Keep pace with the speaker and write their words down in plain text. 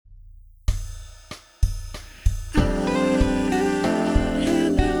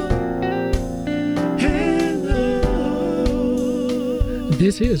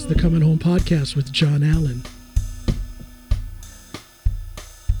This is the Coming Home Podcast with John Allen.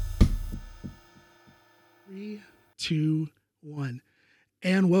 3, 2, 1.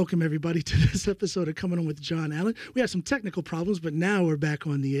 And welcome everybody to this episode of Coming On with John Allen. We had some technical problems, but now we're back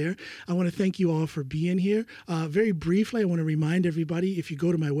on the air. I want to thank you all for being here. Very briefly, I want to remind everybody, if you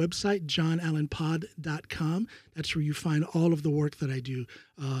go to my website, johnallenpod.com, that's where you find all of the work that I do.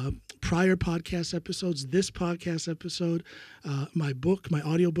 Prior podcast episodes, this podcast episode, my book, my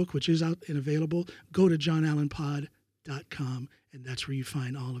audiobook, which is out and available, go to johnallenpod.com, and that's where you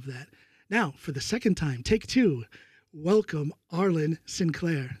find all of that. Now, for the second time, take two. Welcome, Arlynn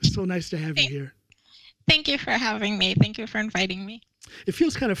Sinclair. So nice to have you here. Thank you for having me. Thank you for inviting me. It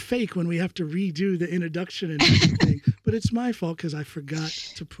feels kind of fake when we have to redo the introduction and everything, but it's my fault because I forgot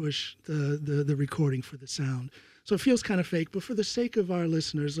to push the recording for the sound. So it feels kind of fake, but for the sake of our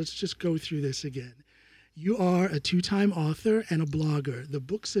listeners, let's just go through this again. You are a two-time author and a blogger. The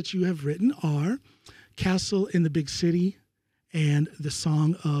books that you have written are Castle in the Big City and The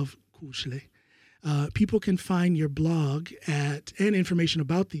Song of Kushle. People can find your blog and information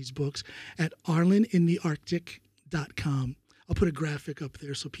about these books at arlyninthearctic.com. I'll put a graphic up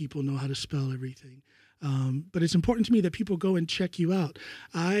there so people know how to spell everything. But it's important to me that people go and check you out.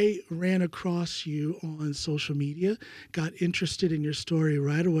 I ran across you on social media, got interested in your story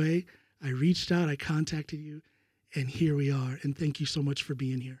right away. I reached out, I contacted you, and here we are. And thank you so much for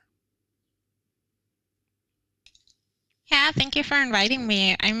being here. Yeah, thank you for inviting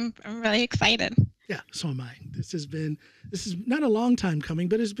me. I'm really excited. Yeah, so am I. This is not a long time coming,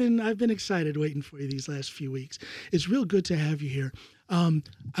 but I've been excited waiting for you these last few weeks. It's real good to have you here. I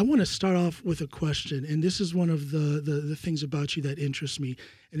want to start off with a question, and this is one of the things about you that interests me,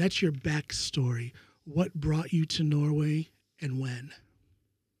 and that's your backstory. What brought you to Norway and when?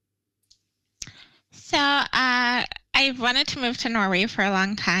 So I wanted to move to Norway for a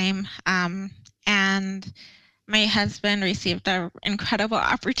long time, and my husband received an incredible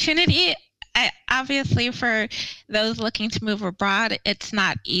opportunity. Obviously, for those looking to move abroad, it's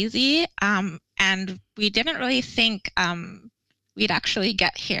not easy, and we didn't really think we'd actually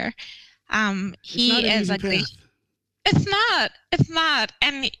get here. He is a glacial. It's not,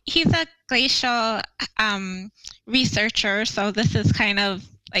 and he's a glacial researcher. So this is kind of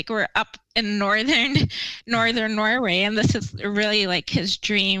like we're up in northern Norway, and this is really like his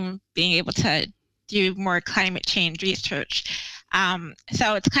dream, being able to do more climate change research.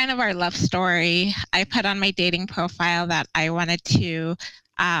 So it's kind of our love story. I put on my dating profile that I wanted to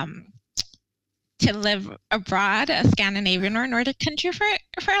live abroad, a Scandinavian or Nordic country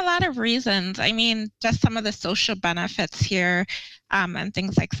for a lot of reasons. I mean, just some of the social benefits here, and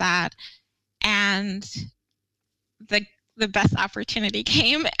things like that. And the best opportunity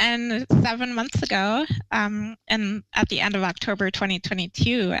came, and 7 months ago, and at the end of October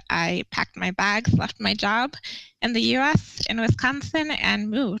 2022, I packed my bags, left my job in the U.S. in Wisconsin, and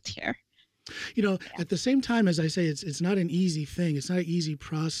moved here. You know, at the same time, as I say, it's not an easy thing. It's not an easy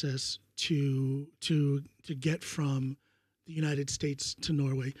process to get from the United States to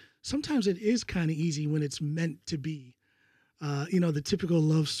Norway. Sometimes it is kind of easy when it's meant to be. The typical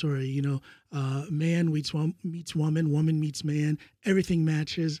love story, man meets woman, woman meets man, everything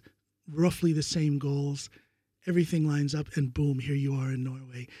matches, roughly the same goals, everything lines up, and boom, here you are in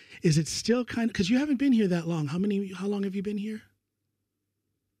Norway. Is it still kind of, because you haven't been here that long. How long have you been here?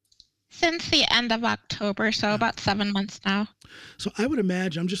 Since the end of October, so about 7 months now. So I would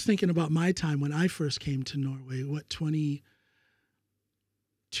imagine, I'm just thinking about my time when I first came to Norway,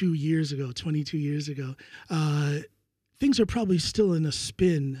 22 years ago. Things are probably still in a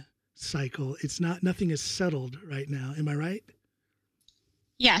spin cycle. Nothing is settled right now. Am I right?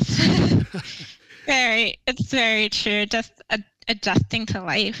 Yes. It's very true. Just adjusting to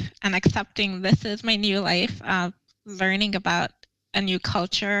life and accepting this is my new life, learning about a new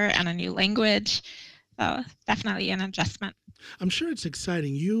culture and a new language. So definitely an adjustment. I'm sure it's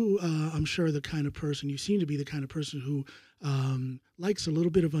exciting. I'm sure you seem to be the kind of person who likes a little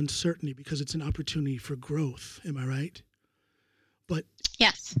bit of uncertainty because it's an opportunity for growth. Am I right? But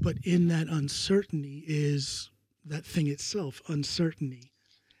yes. But in that uncertainty is that thing itself, uncertainty.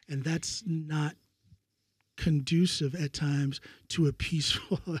 And that's not conducive at times to a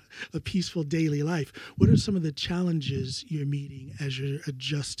peaceful daily life. What are some of the challenges you're meeting as you're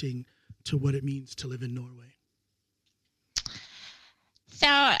adjusting to what it means to live in Norway?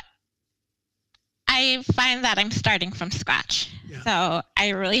 So I find that I'm starting from scratch. Yeah. So I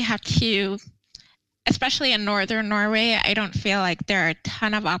really have to, especially in northern Norway, I don't feel like there are a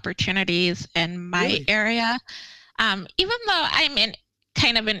ton of opportunities in my area. Even though I'm in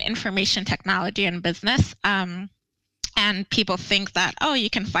kind of in information technology and business, And people think that, oh, you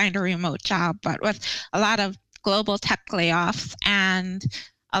can find a remote job, but with a lot of global tech layoffs and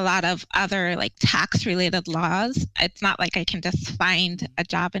a lot of other like tax related laws, it's not like I can just find a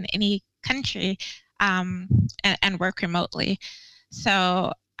job in any country and work remotely.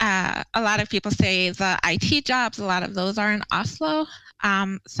 So a lot of people say the IT jobs, a lot of those are in Oslo.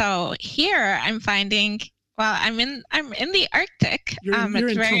 So here I'm finding, well, I'm in the Arctic. You're in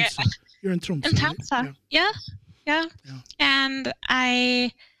It's very Tromsø. You're in Tromsø, in right? Tromsø. Yeah. And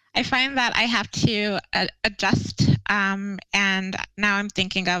I find that I have to adjust. And now I'm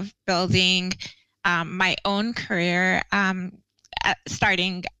thinking of building my own career,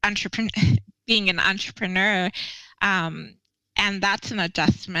 starting being an entrepreneur. And that's an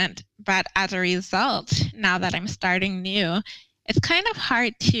adjustment. But as a result, now that I'm starting new, it's kind of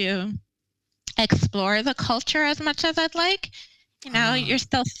hard to explore the culture as much as I'd like. You're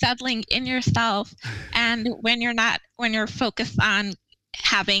still settling in yourself. And when you're focused on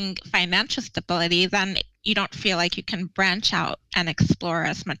having financial stability, then you don't feel like you can branch out and explore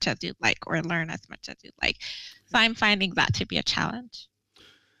as much as you'd like or learn as much as you'd like. So I'm finding that to be a challenge.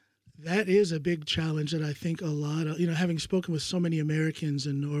 That is a big challenge that I think a lot of, having spoken with so many Americans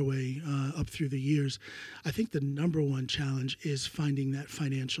in Norway up through the years, I think the number one challenge is finding that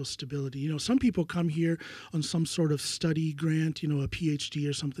financial stability. Some people come here on some sort of study grant, a PhD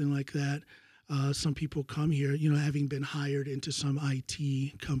or something like that. Some people come here, having been hired into some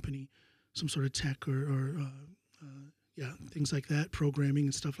IT company, some sort of tech or things like that, programming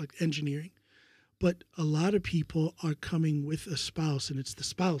and stuff like engineering. But a lot of people are coming with a spouse, and it's the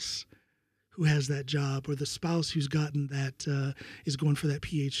spouse who has that job, or the spouse who's gotten that, is going for that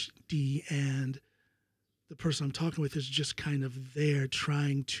PhD, and the person I'm talking with is just kind of there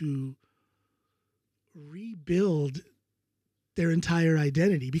trying to rebuild their entire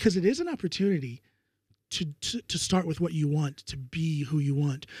identity, because it is an opportunity to start with what you want, to be who you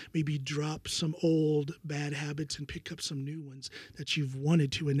want, maybe drop some old bad habits and pick up some new ones that you've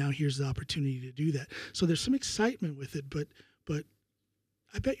wanted to, and now here's the opportunity to do that. So there's some excitement with it, but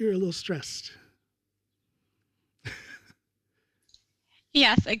I bet you're a little stressed.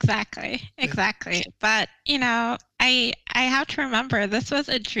 Yes, exactly. But I have to remember this was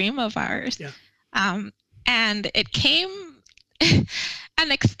a dream of ours. And it came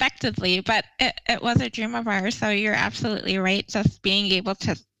unexpectedly, but it was a dream of ours. So you're absolutely right. Just being able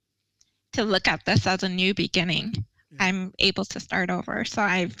to look at this as a new beginning. I'm able to start over. So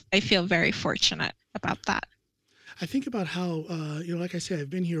I feel very fortunate about that. I think about how, like I said, I've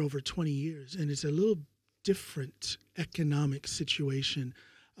been here over 20 years, and it's a little different economic situation.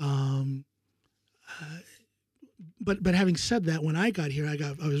 But having said that, when I got here, I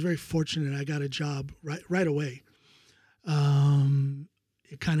was very fortunate. I got a job right away.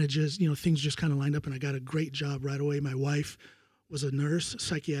 It kind of just, things just kind of lined up, and I got a great job right away. My wife was a nurse,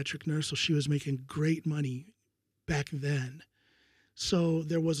 psychiatric nurse, so she was making great money back then. So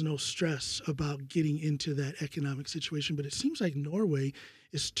there was no stress about getting into that economic situation. But it seems like Norway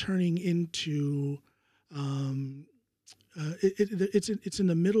is turning into, it's in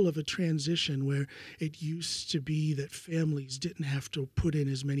the middle of a transition where it used to be that families didn't have to put in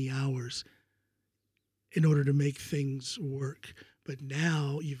as many hours in order to make things work. But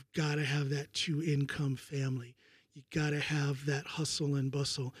now you've got to have that 2-income family. You got to have that hustle and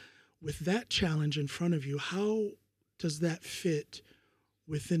bustle. With that challenge in front of you, how does that fit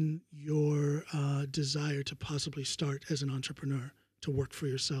within your desire to possibly start as an entrepreneur, to work for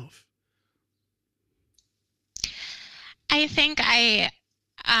yourself? I think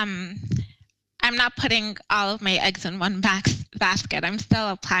I'm not putting all of my eggs in one basket. I'm still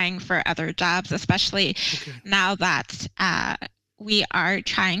applying for other jobs, especially now that we are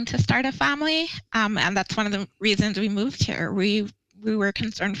trying to start a family. And that's one of the reasons we moved here. We were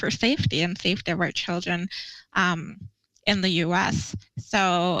concerned for safety and safety of our children in the U.S.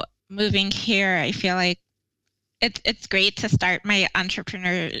 So moving here, I feel like it's great to start my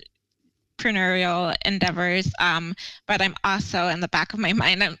entrepreneurial endeavors, but I'm also in the back of my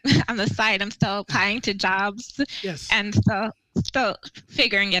mind, on the side, I'm still applying to jobs. Yes. And still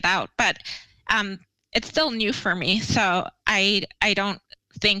figuring it out, but it's still new for me. So I don't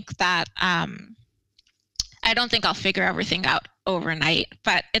think that I don't think I'll figure everything out overnight,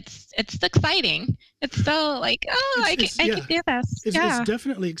 but it's exciting. It's still like, I can do this. It's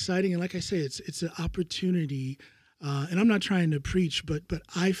definitely exciting, and like I say, it's an opportunity. And I'm not trying to preach, but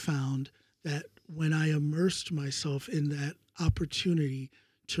I found that when I immersed myself in that opportunity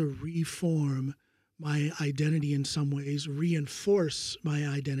to reform my identity in some ways, reinforce my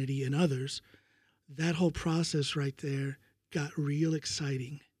identity in others, that whole process right there got real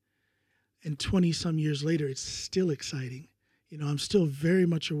exciting. And 20 some years later, it's still exciting. I'm still very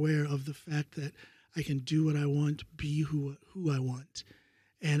much aware of the fact that I can do what I want, be who I want.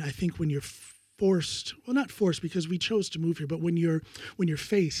 And I think when you're forced, well, not forced because we chose to move here, but when you're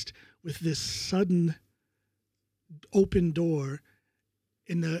faced with this sudden open door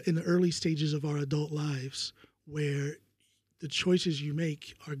in the early stages of our adult lives, where the choices you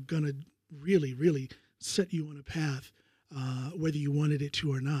make are gonna really, really set you on a path, whether you wanted it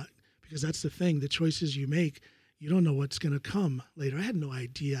to or not. Because that's the thing, the choices you make, you don't know what's going to come later. I had no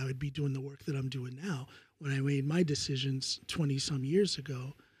idea I would be doing the work that I'm doing now when I made my decisions 20 some years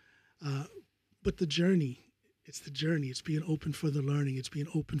ago. But the journey, it's the journey. It's being open for the learning. It's being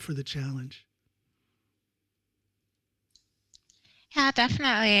open for the challenge. Yeah,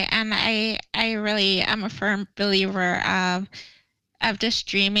 definitely. And I really am a firm believer of just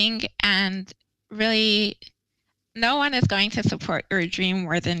dreaming, and really no one is going to support your dream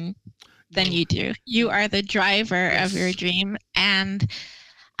more than you do. You are the driver of your dream. And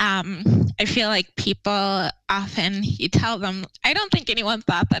I feel like people often, you tell them, I don't think anyone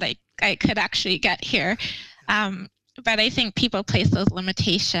thought that I could actually get here. But I think people place those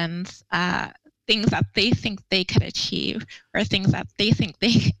limitations, things that they think they could achieve, or things that they think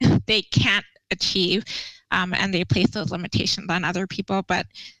they can't achieve, and they place those limitations on other people. But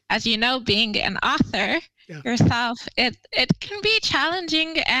as you know, being an author yourself, it can be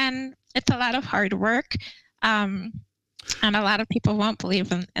challenging, and it's a lot of hard work. And a lot of people won't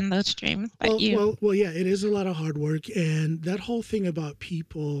believe in those dreams. But well, yeah, it is a lot of hard work. And that whole thing about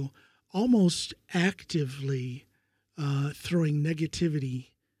people almost actively throwing negativity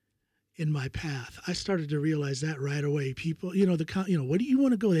in my path, I started to realize that right away. People, what do you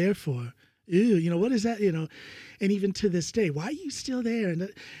want to go there for? Ew, what is that? And even to this day, why are you still there?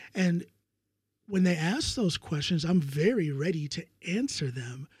 And when they ask those questions, I'm very ready to answer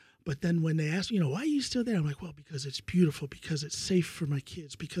them. But then when they ask, why are you still there? I'm like, well, because it's beautiful, because it's safe for my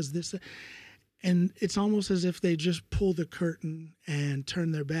kids, because this, and it's almost as if they just pull the curtain and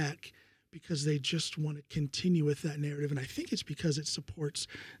turn their back because they just want to continue with that narrative. And I think it's because it supports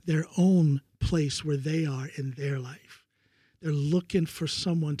their own place where they are in their life. They're looking for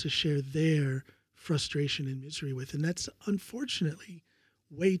someone to share their frustration and misery with. And that's unfortunately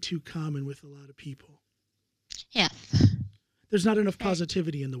way too common with a lot of people. Yes. There's not enough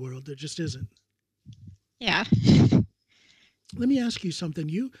positivity in the world. There just isn't. Yeah. Let me ask you something.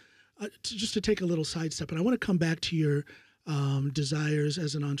 Just to take a little sidestep, and I want to come back to your desires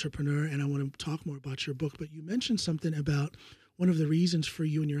as an entrepreneur, and I want to talk more about your book. But you mentioned something about one of the reasons for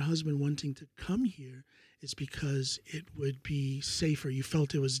you and your husband wanting to come here is because it would be safer. You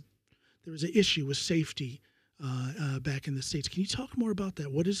felt there was an issue with safety back in the States. Can you talk more about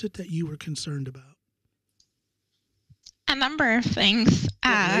that? What is it that you were concerned about? A number of things.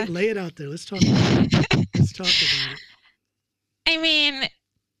 Lay it out there. Let's talk about it. Let's talk about it. I mean,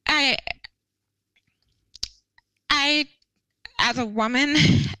 I, as a woman,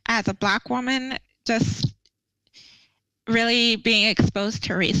 as a Black woman, just really being exposed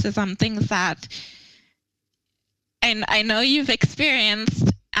to racism, things that I know you've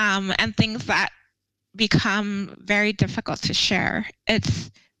experienced, and things that become very difficult to share.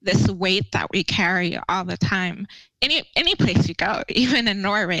 It's this weight that we carry all the time, any place you go, even in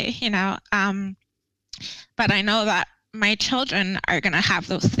Norway, but I know that my children are going to have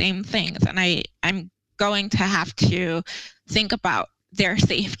those same things, and I'm going to have to think about their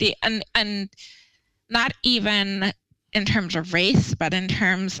safety, and not even in terms of race, but in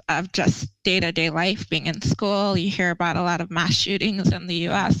terms of just day-to-day life, being in school. You hear about a lot of mass shootings in the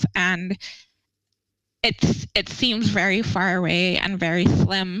U.S., and it seems very far away and very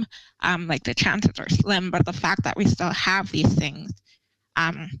slim, like the chances are slim, but the fact that we still have these things,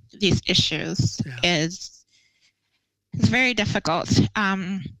 these issues is very difficult.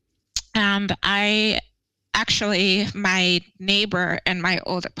 And I actually, my neighbor in my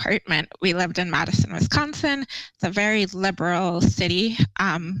old apartment, we lived in Madison, Wisconsin. It's a very liberal city.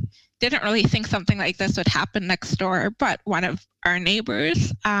 Didn't really think something like this would happen next door, but one of our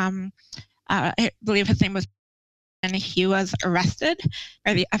neighbors, I believe his name was, and he was arrested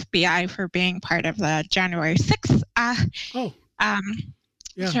by the FBI for being part of the January 6th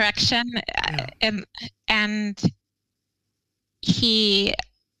insurrection. And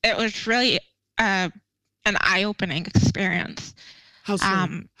it was really an eye-opening experience. How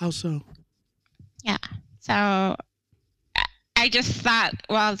so? Yeah. So I just thought,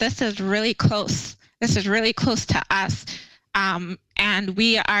 well, this is really close. This is really close to us. And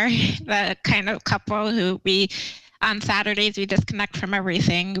we are the kind of couple who we on Saturdays, we disconnect from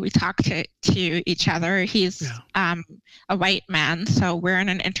everything. We talk to each other. He's a white man, so we're in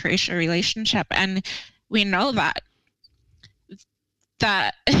an interracial relationship, and we know that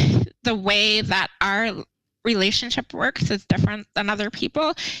the way that our relationship works is different than other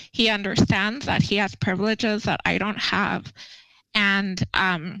people. He understands that he has privileges that I don't have, and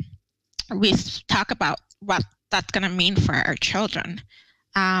we talk about what that's going to mean for our children.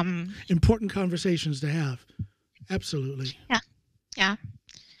 Important conversations to have. Absolutely. Yeah.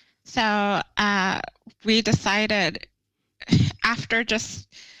 So we decided, after just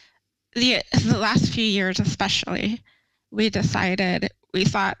the last few years especially, we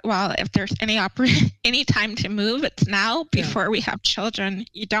thought, well, if there's any time to move, it's now, before we have children.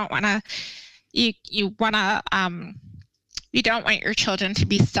 You don't want your children to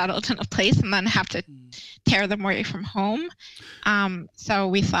be settled in a place and then have to tear them away from home. So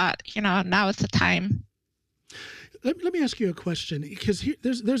we thought, now is the time. Let me ask you a question, because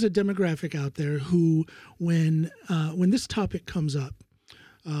there's a demographic out there who, when this topic comes up,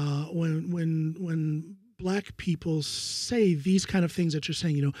 when Black people say these kind of things that you're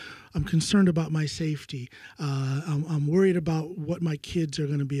saying, I'm concerned about my safety, I'm worried about what my kids are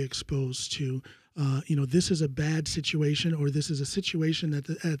going to be exposed to, this is a bad situation, or this is a situation that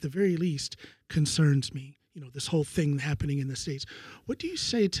at the very least concerns me, this whole thing happening in the States. What do you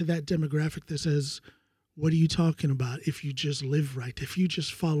say to that demographic that says, what are you talking about? If you just live right, if you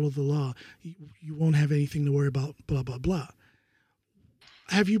just follow the law, you won't have anything to worry about, blah, blah, blah.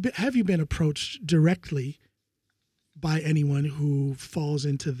 Have you been approached directly by anyone who falls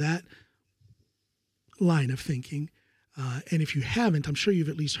into that line of thinking? And if you haven't, I'm sure you've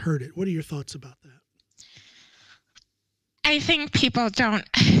at least heard it. What are your thoughts about that? I think people don't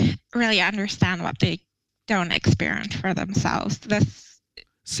really understand what they don't experience for themselves.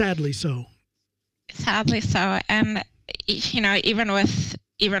 Sadly so. And even with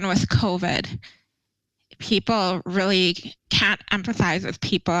COVID, people really can't empathize with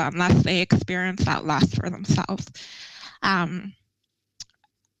people unless they experience that loss for themselves. As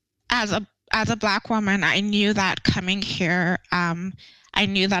a Black woman, I knew that coming here, I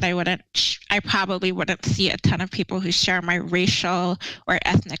knew that I probably wouldn't see a ton of people who share my racial or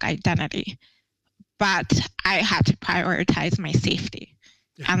ethnic identity, but I had to prioritize my safety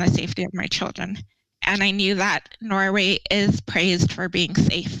and the safety of my children. And I knew that Norway is praised for being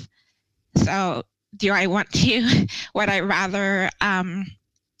safe. So would I rather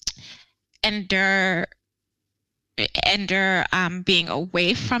endure being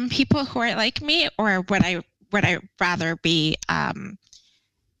away from people who are like me, or would I rather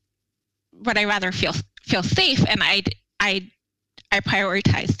feel safe? And I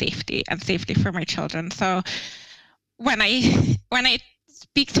prioritize safety and safety for my children. So when I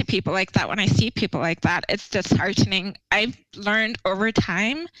speak to people like that, when I see people like that, it's disheartening. I've learned over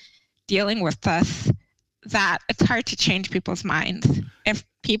time, dealing with this, that it's hard to change people's minds. If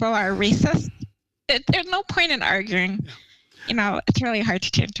people are racist, there's no point in arguing. It's really hard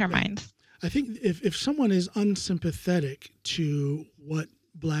to change their minds. I think if someone is unsympathetic to what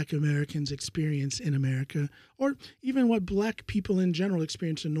Black Americans experience in America, or even what Black people in general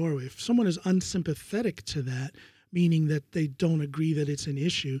experience in Norway, if someone is unsympathetic to that, meaning that they don't agree that it's an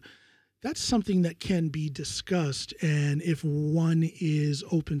issue, that's something that can be discussed. And if one is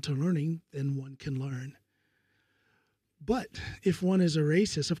open to learning, then one can learn. But if one is a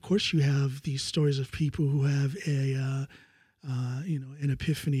racist, of course you have these stories of people who have an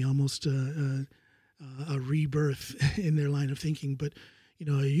epiphany, almost a rebirth in their line of thinking. But,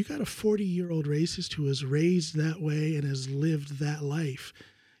 you got a 40-year-old racist who was raised that way and has lived that life.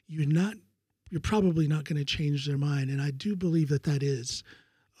 You're probably not going to change their mind. And I do believe that is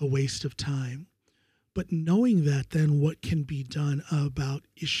a waste of time. But knowing that, then what can be done about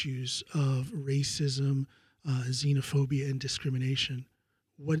issues of racism, xenophobia, and discrimination?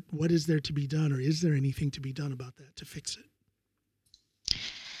 What is there to be done, or is there anything to be done about that to fix it?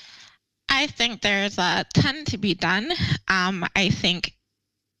 I think there's a ton to be done. I think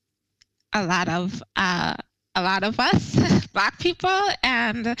a lot of us, Black people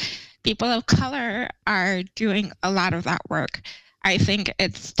and people of color, are doing a lot of that work. I think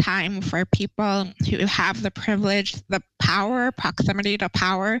it's time for people who have the privilege, the power, proximity to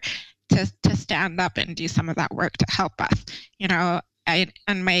power, to stand up and do some of that work to help us.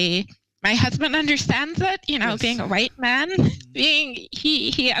 My husband understands it, Yes. being a white man,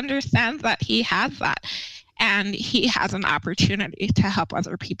 he understands that he has that. and he has an opportunity to help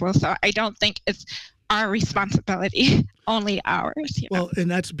other people. So I don't think it's our responsibility, only ours. Well, and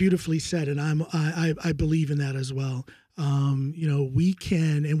that's beautifully said, and I believe in that as well. We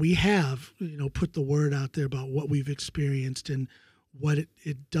can and we have put the word out there about what we've experienced and what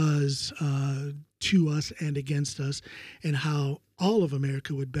it does to us and against us, and how all of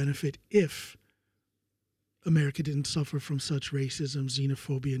America would benefit if America didn't suffer from such racism,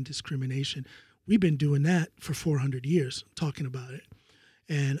 xenophobia, and discrimination. We've been doing that for 400 years, talking about it.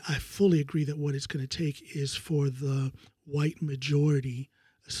 And I fully agree that what it's going to take is for the white majority,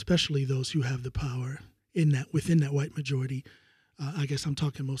 especially those who have the power within that white majority. I guess I'm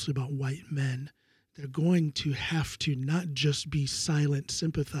talking mostly about white men. They're going to have to not just be silent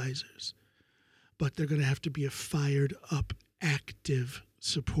sympathizers, but they're going to have to be a fired up, active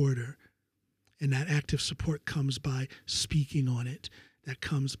supporter. And that active support comes by speaking on it. That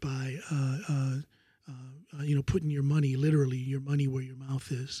comes by, putting your money, literally your money where your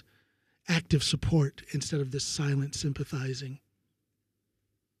mouth is. Active support instead of this silent sympathizing.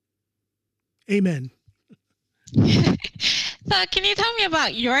 Amen. So can you tell me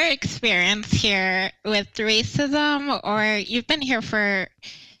about your experience here with racism? Or you've been here for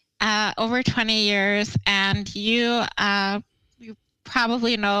over 20 years, and you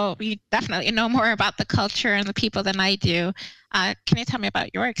definitely know more about the culture and the people than I do. Can you tell me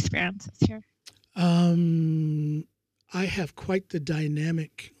about your experiences here? I have quite the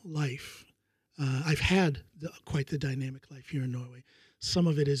dynamic life. I've had quite the dynamic life here in Norway. Some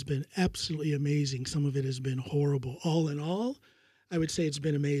of it has been absolutely amazing. Some of it has been horrible. All in all, I would say it's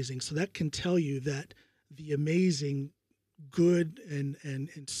been amazing. So that can tell you that the amazing, good, and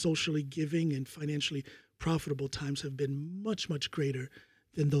socially giving and financially profitable times have been much, much greater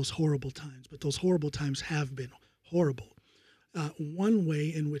than those horrible times. But those horrible times have been horrible. One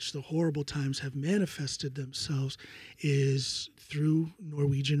way in which the horrible times have manifested themselves is through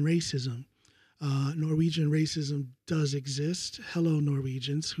Norwegian racism. Norwegian racism does exist. Hello,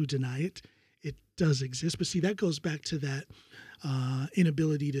 Norwegians who deny it. It does exist. But see, that goes back to that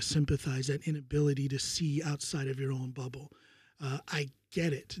inability to sympathize, that inability to see outside of your own bubble. I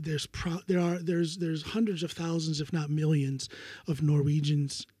get it. There's hundreds of thousands, if not millions, of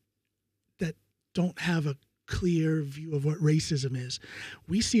Norwegians that don't have a clear view of what racism is.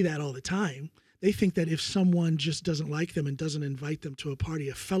 We see that all the time. They think that if someone just doesn't like them and doesn't invite them to a party,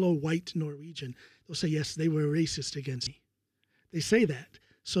 a fellow white Norwegian, they'll say, yes, they were racist against me. They say that.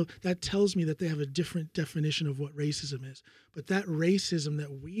 So that tells me that they have a different definition of what racism is. But that racism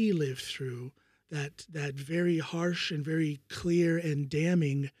that we live through, that very harsh and very clear and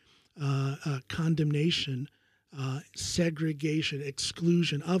damning condemnation, segregation,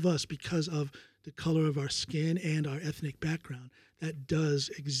 exclusion of us because of the color of our skin and our ethnic background, that does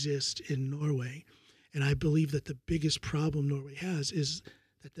exist in Norway. And I believe that the biggest problem Norway has is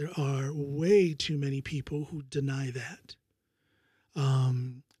that there are way too many people who deny that.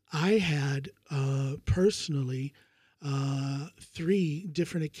 I had personally 3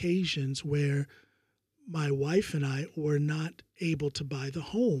 different occasions where my wife and I were not able to buy the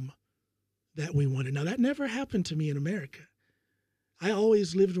home that we wanted. Now, that never happened to me in America. I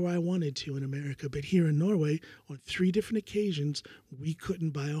always lived where I wanted to in America, but here in Norway, on 3 different occasions, we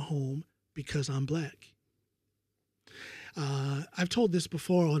couldn't buy a home because I'm black. I've told this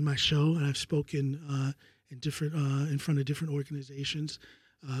before on my show, and I've spoken in front of different organizations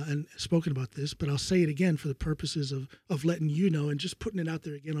and spoken about this, but I'll say it again for the purposes of letting you know and just putting it out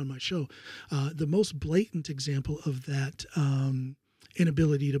there again on my show. The most blatant example of that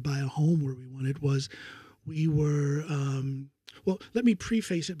inability to buy a home where we wanted was we were... well, let me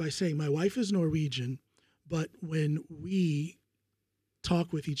preface it by saying my wife is Norwegian, but when we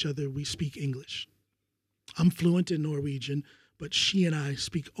talk with each other, we speak English. I'm fluent in Norwegian, but she and I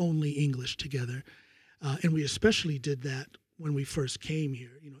speak only English together. And we especially did that when we first came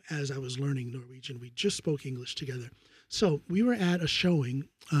here. As I was learning Norwegian, we just spoke English together. So we were at a showing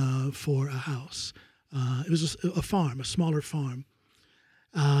for a house. It was a farm, a smaller farm.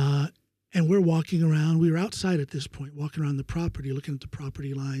 And we're walking around. We were outside at this point, walking around the property, looking at the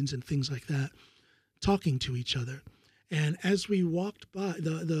property lines and things like that, talking to each other. And as we walked by,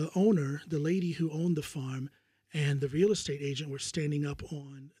 the owner, the lady who owned the farm, and the real estate agent were standing up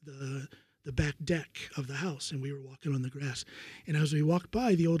on the back deck of the house, and we were walking on the grass. And as we walked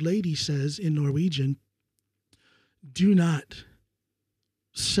by, the old lady says in Norwegian, "Do not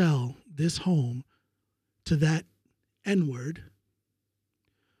sell this home to that N-word,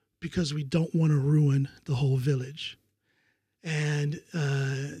 because we don't want to ruin the whole village." And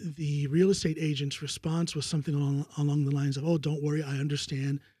the real estate agent's response was something along the lines of, "Oh, don't worry, I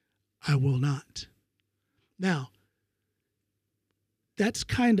understand. I will not." Now, that's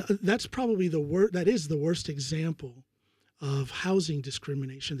probably that is the worst example of housing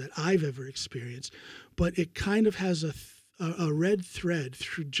discrimination that I've ever experienced, but it kind of has a red thread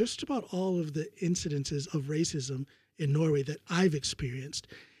through just about all of the incidences of racism in Norway that I've experienced.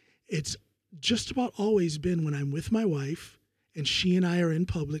 It's just about always been when I'm with my wife and she and I are in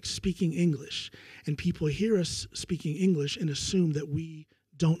public speaking English, and people hear us speaking English and assume that we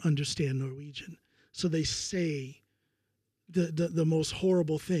don't understand Norwegian. So they say the most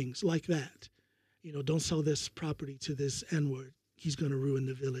horrible things like that. Don't sell this property to this N-word. He's going to ruin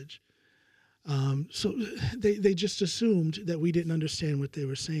the village. So they just assumed that we didn't understand what they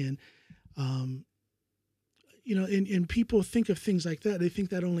were saying. And people think of things like that. They think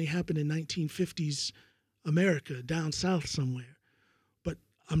that only happened in 1950s America, down south somewhere. But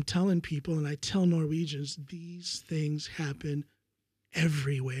I'm telling people, and I tell Norwegians, these things happen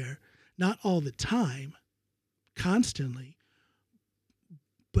everywhere. Not all the time, constantly,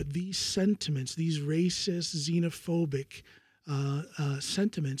 but these sentiments, these racist, xenophobic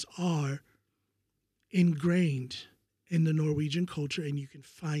sentiments are ingrained in the Norwegian culture, and you can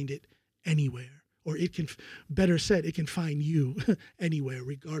find it anywhere. Or it can, better said, it can find you anywhere,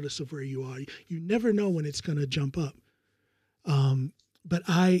 regardless of where you are. You never know when it's going to jump up. But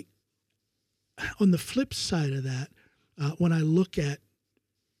on the flip side of that, when I look at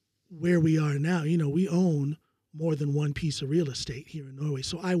where we are now, we own more than one piece of real estate here in Norway.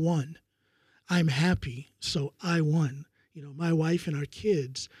 So I won. I'm happy. So I won. My wife and our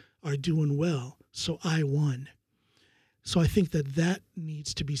kids are doing well. So I won. So I think that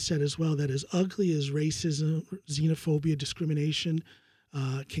needs to be said as well, that as ugly as racism, xenophobia, discrimination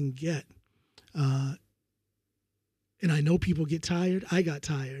can get, and I know people get tired. I got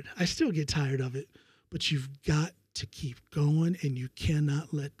tired. I still get tired of it. But you've got to keep going, and you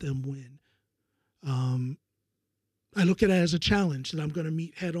cannot let them win. I look at it as a challenge that I'm going to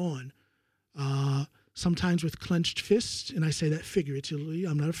meet head on, sometimes with clenched fists, and I say that figuratively.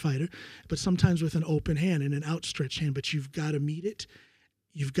 I'm not a fighter, but sometimes with an open hand and an outstretched hand. But you've got to meet it.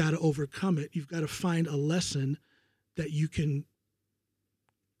 You've got to overcome it. You've got to find a lesson that you can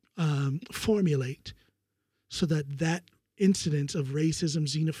formulate so that incident of racism,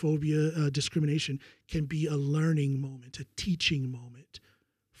 xenophobia, discrimination can be a learning moment, a teaching moment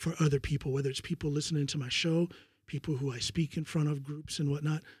for other people, whether it's people listening to my show, people who I speak in front of, groups and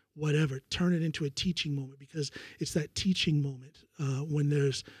whatnot, whatever. Turn it into a teaching moment, because it's that teaching moment. When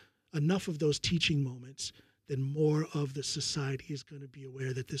there's enough of those teaching moments, then more of the society is going to be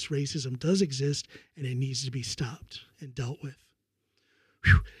aware that this racism does exist and it needs to be stopped and dealt with.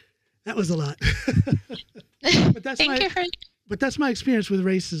 Whew, that was a lot. But that's my experience with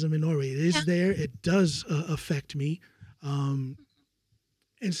racism in Norway. It is there. It does affect me. And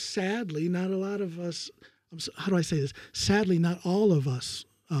sadly, not a lot of us, how do I say this? Sadly, not all of us,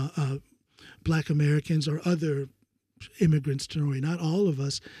 Black Americans or other immigrants to Norway, not all of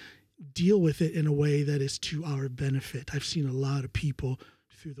us deal with it in a way that is to our benefit. I've seen a lot of people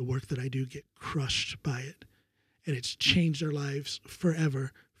through the work that I do get crushed by it, and it's changed their lives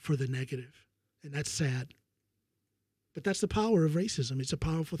forever for the negative, and that's sad. But that's the power of racism. It's a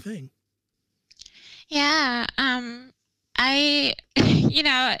powerful thing. Yeah.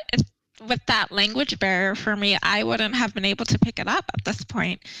 With that language barrier for me, I wouldn't have been able to pick it up at this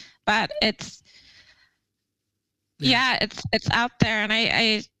point. But it's out there, and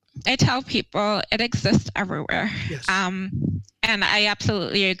I tell people it exists everywhere. Yes. And I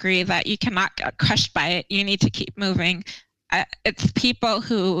absolutely agree that you cannot get crushed by it. You need to keep moving. It's people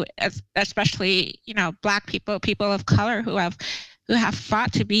who, especially Black people, people of color, who have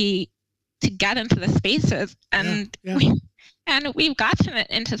fought to get into the spaces, and we've gotten it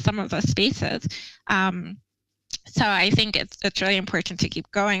into some of those spaces. So I think it's really important to keep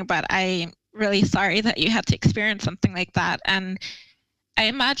going. But I'm really sorry that you had to experience something like that. And I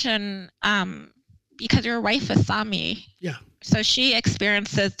imagine because your wife is Sami, so she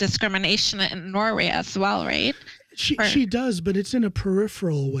experiences discrimination in Norway as well, right? She does, but it's in a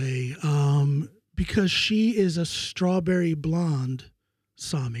peripheral way, because she is a strawberry blonde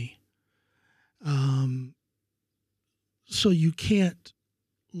Sami. So you can't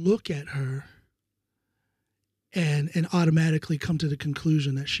look at her and automatically come to the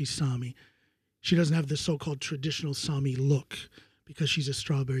conclusion that she's Sami. She doesn't have the so-called traditional Sami look because she's a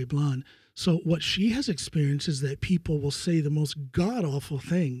strawberry blonde. So what she has experienced is that people will say the most god-awful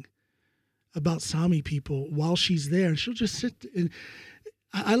thing about Sami people while she's there, and she'll just sit. And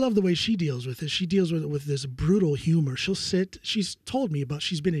I love the way she deals with it. She deals with it with this brutal humor. She'll sit. She's told me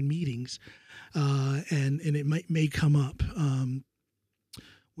she's been in meetings, and it may come up.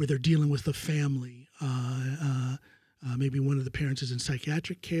 where they're dealing with the family. Maybe one of the parents is in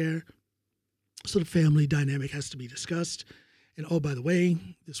psychiatric care. So the family dynamic has to be discussed. And, oh, by the way,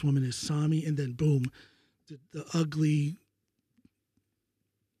 this woman is Sami. And then, boom, the ugly,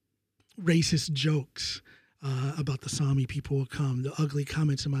 racist jokes about the Sami people will come. The ugly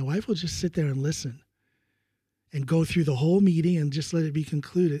comments. And my wife will just sit there and listen and go through the whole meeting and just let it be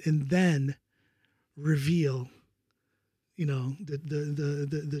concluded. And then reveal,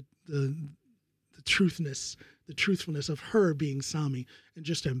 the truthfulness of her being Sami, and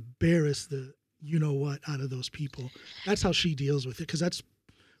just embarrass the what out of those people. That's how she deals with it, because that's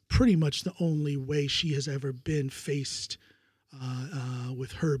pretty much the only way she has ever been faced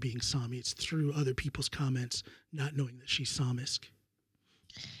with her being Sami. It's through other people's comments, not knowing that she's Samisk.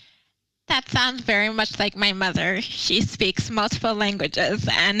 That sounds very much like my mother. She speaks multiple languages,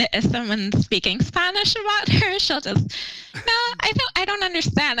 and if someone's speaking Spanish about her, she'll just, no, I don't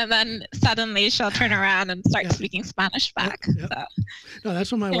understand, and then suddenly she'll turn around and start speaking Spanish back. Yep. So. No,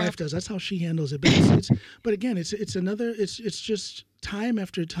 that's what my wife does. That's how she handles it. But but again, it's just time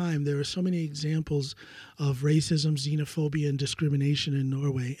after time. There are so many examples of racism, xenophobia, and discrimination in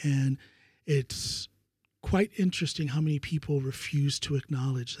Norway, and it's quite interesting how many people refuse to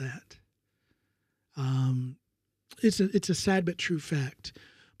acknowledge that. It's a sad but true fact.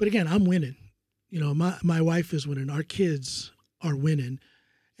 But again, I'm winning. My wife is winning. Our kids are winning,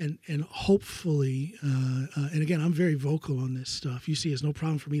 and hopefully, and again, I'm very vocal on this stuff. You see, it's no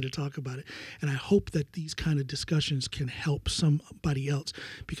problem for me to talk about it, and I hope that these kind of discussions can help somebody else,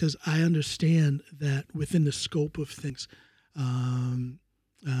 because I understand that within the scope of things,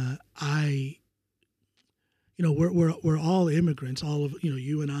 we're all immigrants, all of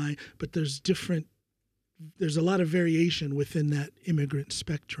you and I, but there's a lot of variation within that immigrant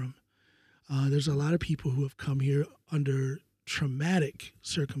spectrum. There's a lot of people who have come here under traumatic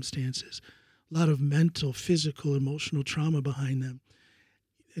circumstances, a lot of mental, physical, emotional trauma behind them.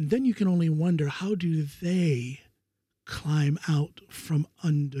 And then you can only wonder, how do they climb out from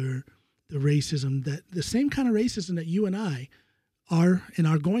under the racism, that the same kind of racism that you and I are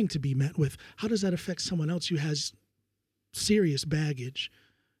going to be met with? How does that affect someone else who has serious baggage?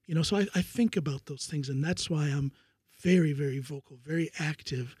 So I think about those things, and that's why I'm very, very vocal, very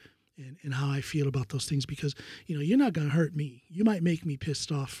active in how I feel about those things, because, you're not going to hurt me. You might make me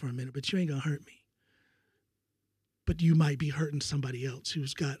pissed off for a minute, but you ain't going to hurt me. But you might be hurting somebody else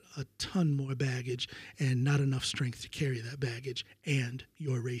who's got a ton more baggage and not enough strength to carry that baggage and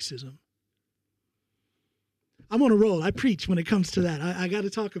your racism. I'm on a roll. I preach when it comes to that. I got to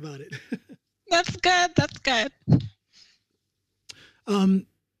talk about it. That's good. That's good.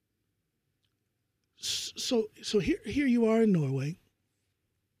 So here you are in Norway.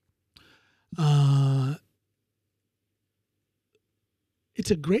 It's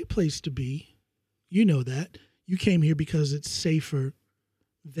a great place to be. You know that. You came here because it's safer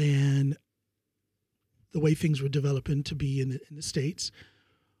than the way things were developing to be in the States.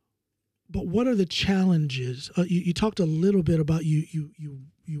 But what are the challenges? You talked a little bit about you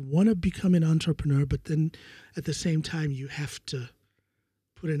want to become an entrepreneur, but then at the same time you have to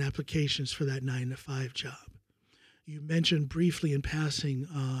put in applications for that 9-to-5 job. You mentioned briefly in passing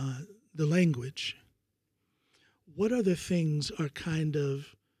the language. What other things are kind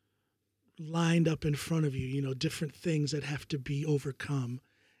of lined up in front of you, different things that have to be overcome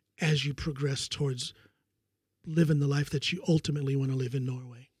as you progress towards living the life that you ultimately want to live in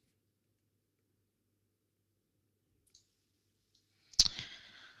Norway?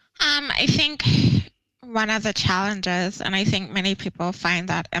 I think one of the challenges, and I think many people find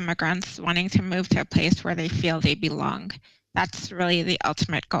that immigrants wanting to move to a place where they feel they belong, that's really the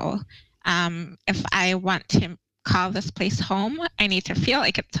ultimate goal. If I want to call this place home, I need to feel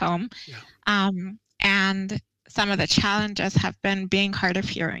like it's home. Yeah. And some of the challenges have been being hard of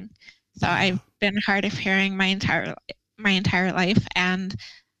hearing. So I've been hard of hearing my entire life, and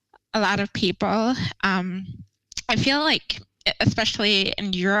a lot of people, I feel like, especially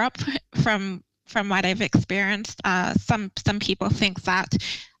in Europe, from what I've experienced, some people think that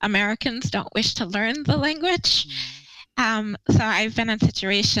Americans don't wish to learn the language. So I've been in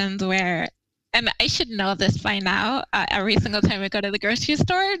situations where, and I should know this by now, every single time I go to the grocery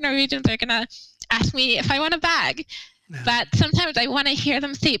store, Norwegians are going to ask me if I want a bag. No. But sometimes I want to hear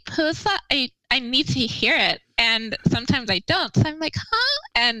them say pusa. I need to hear it. And sometimes I don't. So I'm like, huh?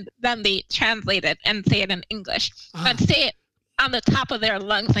 And then they translate it and say it in English. And say it on the top of their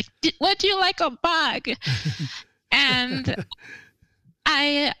lungs, like, would you like a bag? And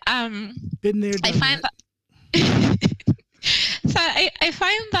I been there, done I find that. So I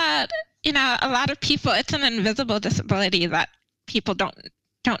find that, a lot of people, it's an invisible disability that people don't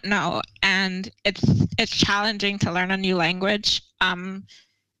don't know, and it's challenging to learn a new language. And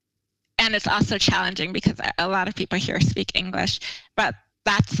it's also challenging because a lot of people here speak English, but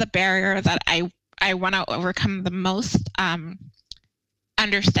that's the barrier that I want to overcome the most.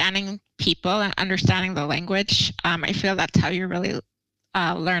 Understanding people and understanding the language. I feel that's how you really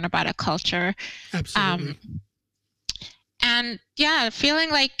learn about a culture. Absolutely. And yeah, feeling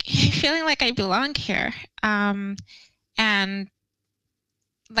like I belong here, and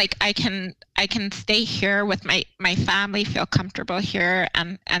like I can stay here with my family, feel comfortable here,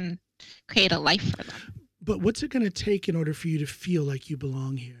 and create a life for them. But what's it going to take in order for you to feel like you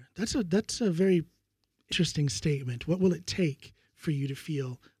belong here? That's a very interesting statement. What will it take for you to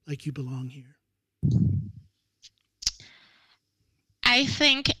feel like you belong here? I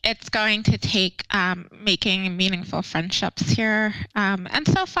think it's going to take making meaningful friendships here. And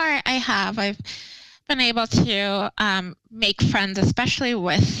so far I have. I've been able to make friends, especially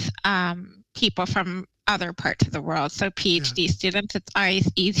with people from other parts of the world. So PhD students, it's always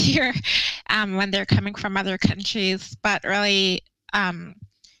easier when they're coming from other countries, but really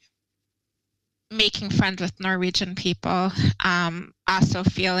making friends with Norwegian people, also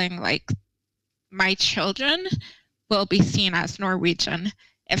feeling like my children will be seen as Norwegian.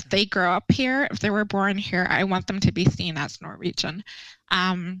 If they grow up here, if they were born here, I want them to be seen as Norwegian.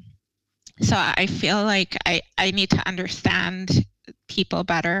 So I feel like I need to understand people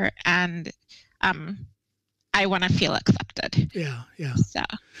better, and I want to feel accepted. Yeah. So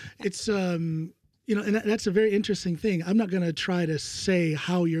it's and that's a very interesting thing. I'm not going to try to say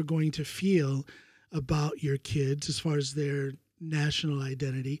how you're going to feel about your kids as far as their national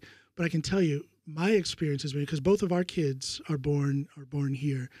identity, but I can tell you my experience has been, because both of our kids are born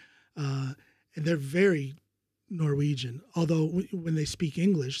here, and they're very Norwegian. Although when they speak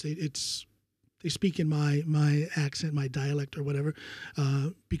English, they speak in my accent, my dialect, or whatever.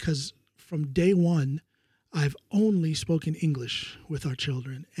 Because from day one, I've only spoken English with our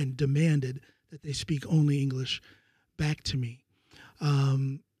children and demanded that they speak only English back to me.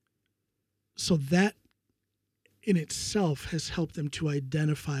 So that in itself has helped them to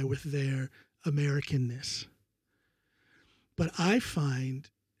identify with their Americanness. But I find,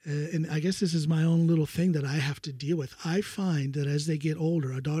 and I guess this is my own little thing that I have to deal with, I find that as they get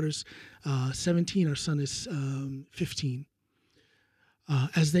older, our daughter's 17, our son is 15.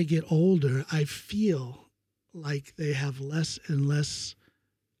 As they get older, I feel like they have less and less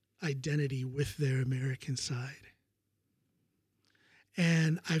identity with their American side.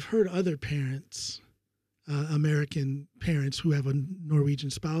 And I've heard other parents, American parents who have a Norwegian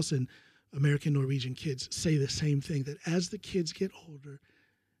spouse and American Norwegian kids, say the same thing, that as the kids get older,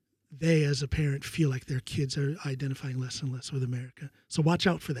 they as a parent feel like their kids are identifying less and less with America. So watch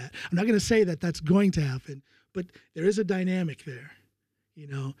out for that. I'm not going to say that that's going to happen, but there is a dynamic there.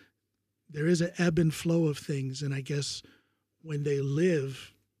 There is an ebb and flow of things. And I guess when they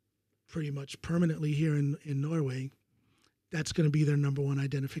live pretty much permanently here in Norway, that's going to be their number one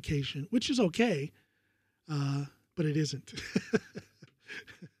identification, which is okay, but it isn't.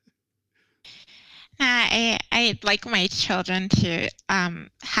 I'd like my children to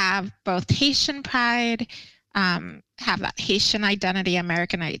have both Haitian pride, have that Haitian identity,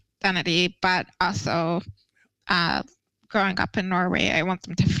 American identity, but also growing up in Norway, I want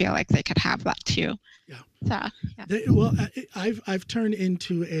them to feel like they could have that too. Yeah. So, yeah. Well, I've turned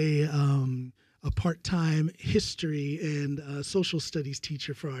into a part-time history and social studies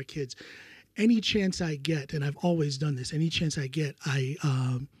teacher for our kids. Any chance I get, and I've always done this, any chance I get,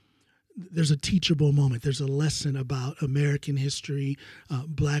 there's a teachable moment. There's a lesson about American history,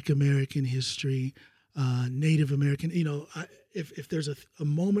 Black American history, Native American. If there's a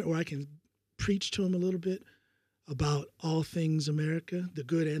moment where I can preach to them a little bit about all things America, the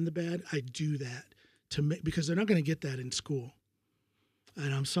good and the bad, I do that because they're not going to get that in school.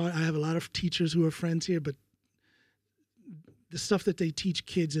 And I'm sorry, I have a lot of teachers who are friends here, but the stuff that they teach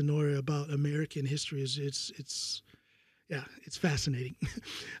kids in Norway about American history it's fascinating.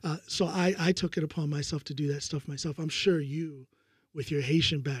 So I took it upon myself to do that stuff myself. I'm sure you, with your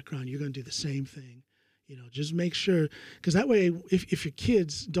Haitian background, you're going to do the same thing. Just make sure, because that way, if your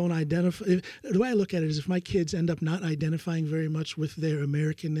kids don't identify, the way I look at it is if my kids end up not identifying very much with their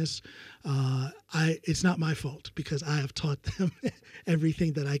Americanness, it's not my fault, because I have taught them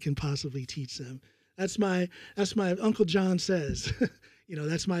everything that I can possibly teach them. That's my Uncle John says,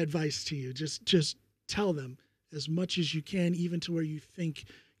 that's my advice to you. Just tell them as much as you can, even to where you think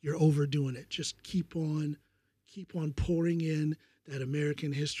you're overdoing it. Just keep on pouring in that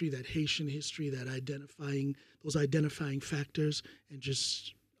American history, that Haitian history, those identifying factors, and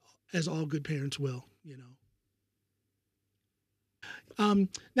just as all good parents will.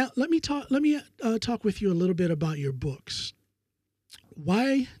 Now let me talk with you a little bit about your books.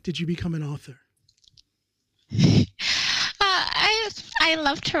 Why did you become an author? I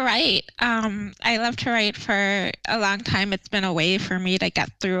love to write. I love to write for a long time. It's been a way for me to get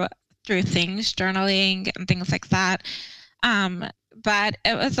through things, journaling and things like that. But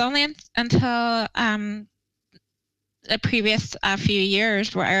it was only until the previous few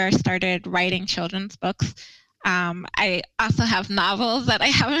years where I started writing children's books. I also have novels that I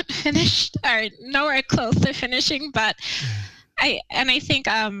haven't finished or nowhere close to finishing, but I think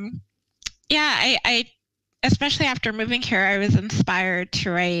I especially after moving here, I was inspired to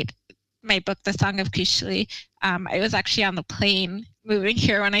write my book, The Song of Kishli. I was actually on the plane moving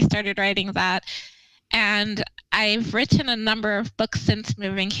here when I started writing that. And I've written a number of books since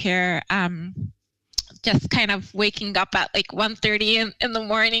moving here, just kind of waking up at like 1:30 in the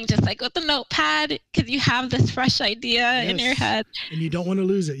morning, just like with a notepad, because you have this fresh idea in your head. And you don't want to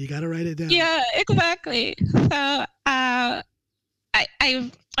lose it. You got to write it down. Yeah, exactly. So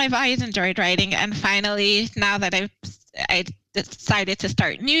I've always enjoyed writing, and finally, now that I decided to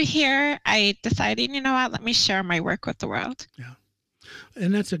start new here, I decided, you know what, let me share my work with the world. Yeah,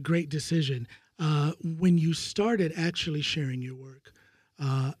 and that's a great decision. When you started actually sharing your work,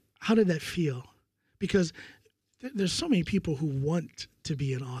 how did that feel? Because there's so many people who want to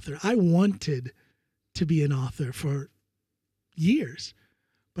be an author. I wanted to be an author for years,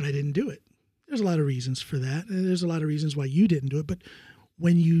 but I didn't do it. There's a lot of reasons for that. And there's a lot of reasons why you didn't do it. But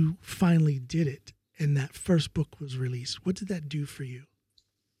when you finally did it and that first book was released, what did that do for you?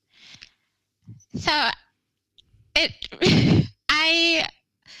 So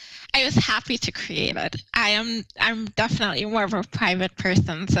I was happy to create it. I'm definitely more of a private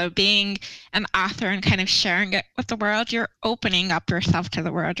person. So being an author and kind of sharing it with the world, you're opening up yourself to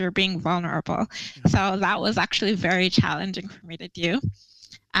the world. You're being vulnerable. Yeah. So that was actually very challenging for me to do.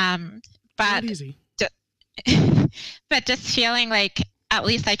 But not easy. But just feeling like at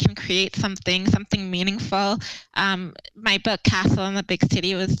least I can create something meaningful. My book, Castle in the Big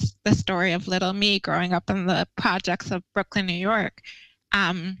City, was the story of little me growing up in the projects of Brooklyn, New York.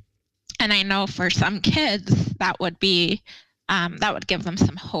 And I know for some kids that would give them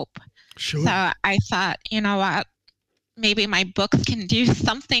some hope. Sure. So I thought, you know what, maybe my books can do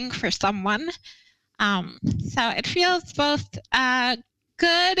something for someone. So it feels both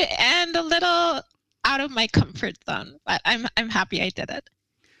good and a little out of my comfort zone, but I'm happy I did it.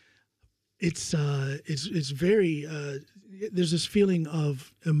 It's very there's this feeling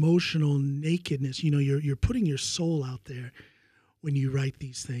of emotional nakedness. You know, you're putting your soul out there when you write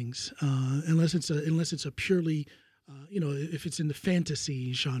these things, unless it's a purely, if it's in the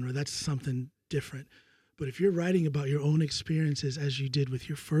fantasy genre, that's something different. But if you're writing about your own experiences, as you did with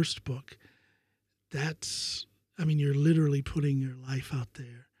your first book, you're literally putting your life out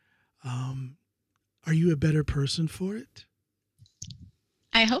there. Are you a better person for it?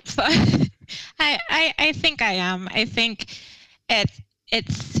 I hope so. I think I am. I think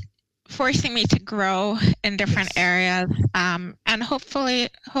it's forcing me to grow in different areas, and hopefully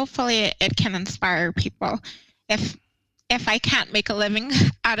it can inspire people. If I can't make a living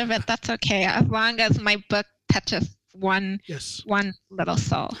out of it, that's okay, as long as my book touches one little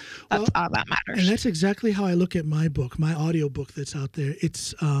soul. That's all that matters. And that's exactly how I look at my book, my audio book that's out there.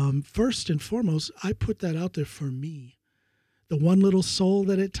 It's first and foremost, I put that out there for me. The one little soul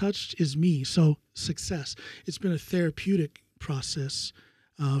that it touched is me. So success. It's been a therapeutic process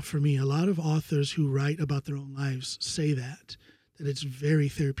for me. A lot of authors who write about their own lives say that it's very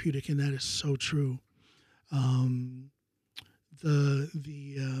therapeutic, and that is so true.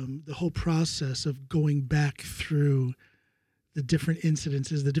 The whole process of going back through the different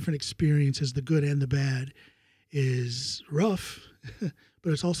incidences, the different experiences, the good and the bad, is rough,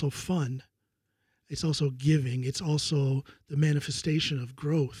 but it's also fun. It's also giving. It's also the manifestation of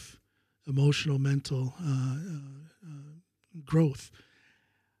growth, emotional, mental growth.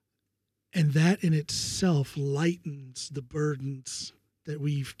 And that in itself lightens the burdens that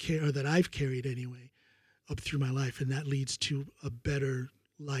that I've carried anyway, up through my life, and that leads to a better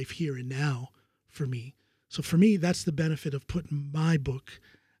life here and now for me. So for me, that's the benefit of putting my book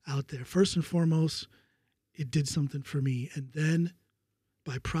out there. First and foremost, it did something for me, and then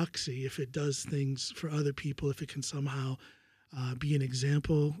by proxy, if it does things for other people, if it can somehow be an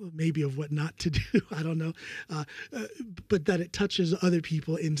example maybe of what not to do, I don't know, but that it touches other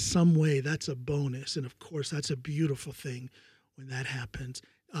people in some way, that's a bonus. And of course, that's a beautiful thing when that happens.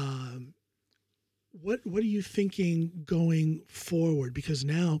 What are you thinking going forward? Because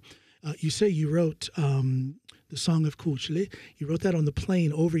now you say you wrote The Song of Kuchli. You wrote that on the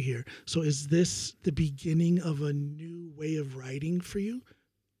plane over here. So is this the beginning of a new way of writing for you?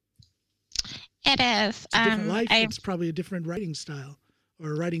 It is. It's a different life. It's probably a different writing style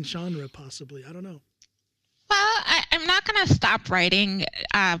or a writing genre, possibly. I don't know. Well, I'm not going to stop writing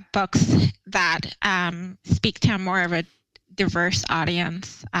books that speak to more of a diverse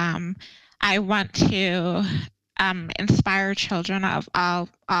audience. I want to inspire children of all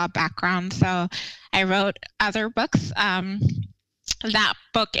backgrounds. So I wrote other books. That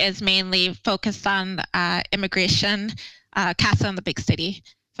book is mainly focused on immigration, Castle in the Big City,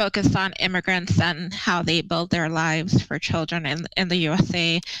 focused on immigrants and how they build their lives for children in the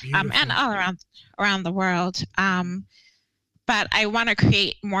USA and all around the world. But I want to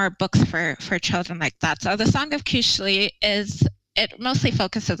create more books for children like that. So the Song of Kuchli it mostly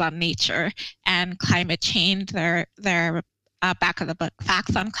focuses on nature and climate change. Their back of the book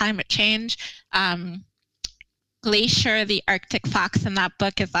facts on climate change. Glacier, the Arctic fox in that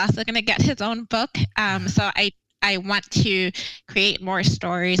book, is also going to get his own book. So I want to create more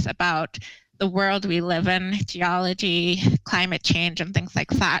stories about the world we live in, geology, climate change, and things like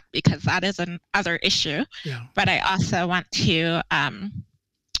that, because that is another issue. Yeah. But I also want to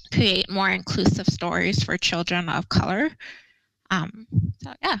create more inclusive stories for children of color.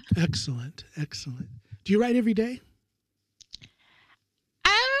 So yeah. Excellent. Do you write every day?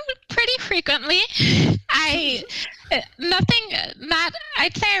 Pretty frequently. I'd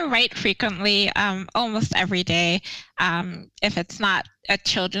say I write frequently, almost every day. If it's not a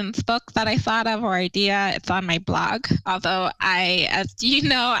children's book that I thought of or idea, it's on my blog. Although as you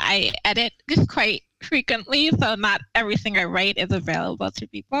know, I edit quite frequently, so not everything I write is available to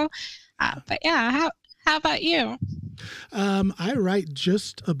people. But yeah, how about you? I write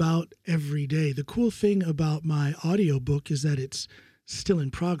just about every day. The cool thing about my audiobook is that it's still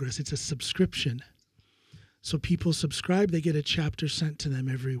in progress. It's a subscription. So people subscribe, they get a chapter sent to them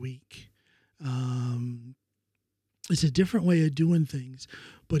every week. It's a different way of doing things,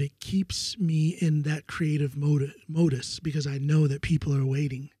 but it keeps me in that creative modus because I know that people are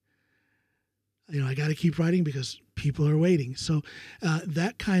waiting. I got to keep writing because people are waiting. So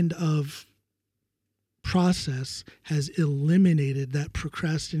that kind of process has eliminated that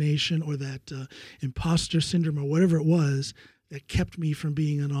procrastination or that imposter syndrome or whatever it was that kept me from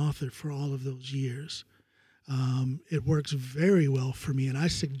being an author for all of those years. It works very well for me, and I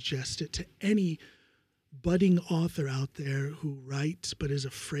suggest it to any budding author out there who writes but is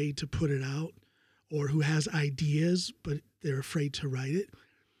afraid to put it out, or who has ideas but they're afraid to write it.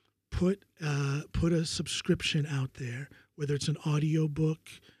 Put a subscription out there, whether it's an audio book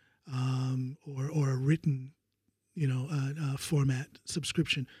or a written, format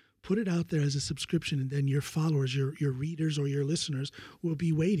subscription. Put it out there as a subscription, and then your followers, your readers or your listeners will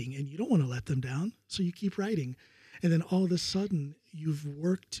be waiting, and you don't want to let them down, so you keep writing. And then all of a sudden, you've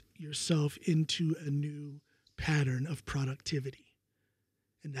worked yourself into a new pattern of productivity.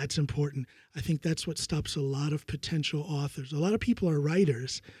 And that's important. I think that's what stops a lot of potential authors. A lot of people are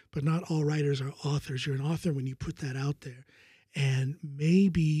writers, but not all writers are authors. You're an author when you put that out there. And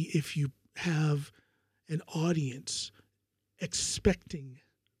maybe if you have an audience expecting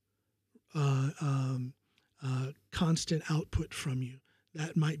constant output from you,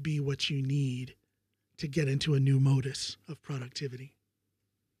 that might be what you need to get into a new modus of productivity.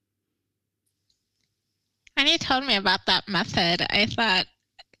 When you told me about that method, I thought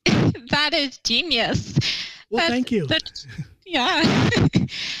that is genius. Well, thank you. Yeah.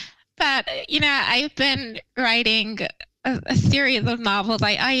 But, I've been writing a series of novels.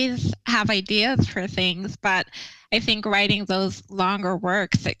 I always have ideas for things, but I think writing those longer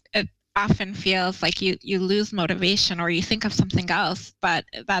works, it often feels like you lose motivation or you think of something else, but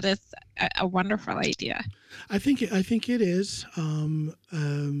that is a wonderful idea. I think it is.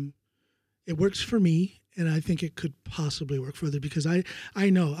 It works for me, and I think it could possibly work for others because I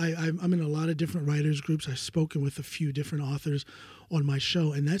know I'm in a lot of different writers groups. I've spoken with a few different authors on my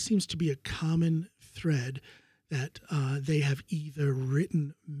show, and that seems to be a common thread that they have either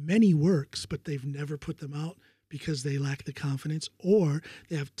written many works, but they've never put them out because they lack the confidence, or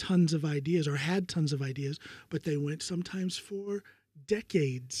they have tons of ideas or had tons of ideas, but they went sometimes for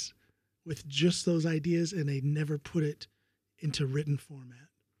decades with just those ideas and they never put it into written format.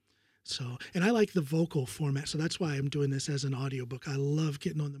 So, and I like the vocal format, so that's why I'm doing this as an audiobook. I love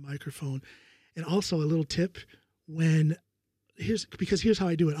getting on the microphone. And also a little tip, here's how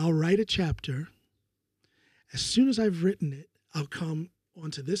I do it. I'll write a chapter. As soon as I've written it, I'll come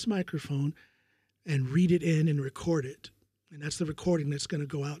onto this microphone and read it in and record it. And that's the recording that's going to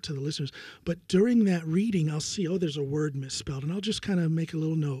go out to the listeners. But during that reading, I'll see, oh, there's a word misspelled, and I'll just kind of make a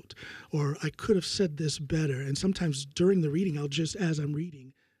little note, or I could have said this better. And sometimes during the reading, as I'm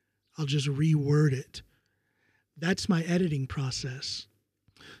reading, I'll just reword it. That's my editing process.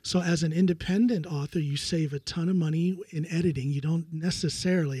 So as an independent author, you save a ton of money in editing. You don't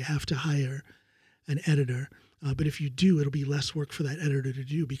necessarily have to hire an editor. But if you do, it'll be less work for that editor to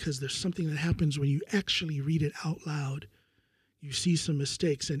do, because there's something that happens when you actually read it out loud. You see some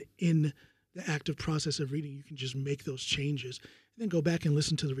mistakes, and in the active process of reading, you can just make those changes and then go back and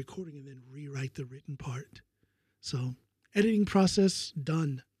listen to the recording and then rewrite the written part. So editing process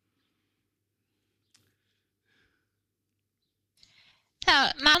done. So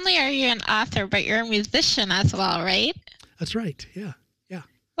not only are you an author, but you're a musician as well, right? That's right. Yeah.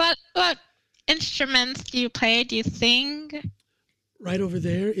 What instruments do you play? Do you sing? Right over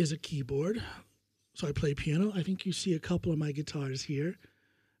there is a keyboard. So I play piano. I think you see a couple of my guitars here.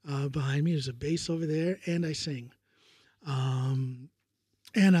 Behind me, there's a bass over there, and I sing. And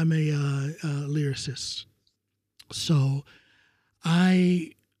I'm a lyricist. So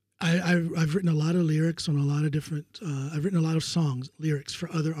I've written a lot of lyrics on a lot of different. I've written a lot of lyrics for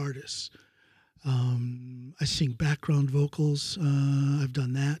other artists. I sing background vocals. I've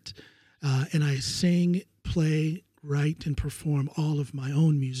done that, and I sing, play, write, and perform all of my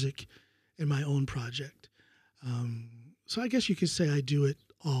own music in my own project. So I guess you could say I do it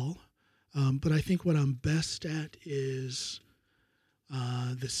all. But I think what I'm best at is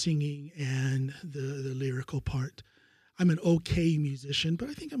the singing and the lyrical part. I'm an okay musician, but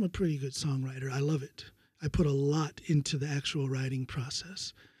I think I'm a pretty good songwriter. I love it. I put a lot into the actual writing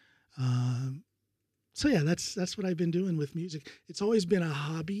process. So yeah, that's what I've been doing with music. It's always been a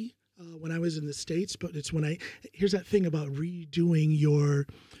hobby when I was in the States, but it's here's that thing about remaking your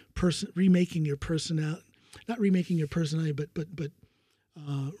personality, not remaking your personality, but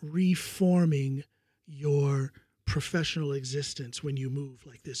reforming your professional existence when you move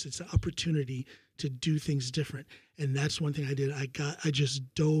like this. It's an opportunity to do things different. And that's one thing I did. I just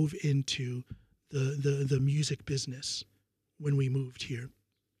dove into the music business when we moved here.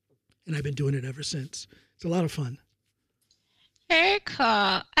 And I've been doing it ever since. It's a lot of fun. Very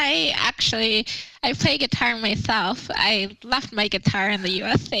cool. I play guitar myself. I left my guitar in the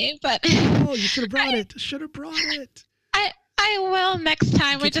USA, but oh, you should have brought it. Should have brought it. I will next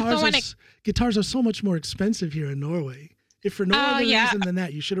time. Guitars are so much more expensive here in Norway. If for no other reason than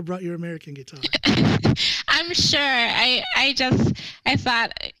that, you should have brought your American guitar. I'm sure. I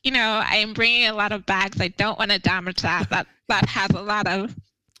thought, I'm bringing a lot of bags. I don't want to damage that. That has a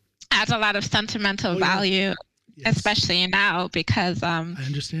lot of sentimental value, yes. Especially now, because I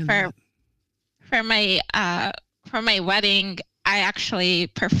understand that. For my wedding, I actually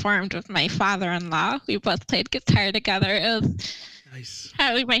performed with my father-in-law. We both played guitar together. It was nice.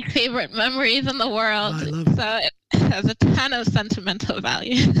 Probably my favorite memories in the world. I love it. So it has a ton of sentimental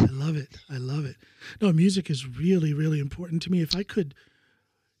value. I love it. No, music is really, really important to me. If I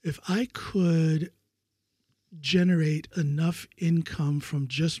could generate enough income from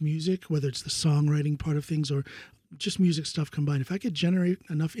just music, whether it's the songwriting part of things or just music stuff combined, if I could generate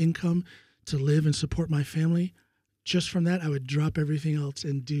enough income to live and support my family, just from that, I would drop everything else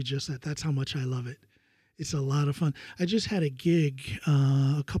and do just that. That's how much I love it. It's a lot of fun. I just had a gig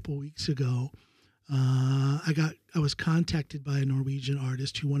a couple weeks ago. I was contacted by a Norwegian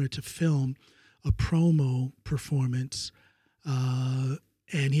artist who wanted to film a promo performance,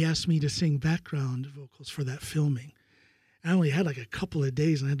 and he asked me to sing background vocals for that filming. I only had like a couple of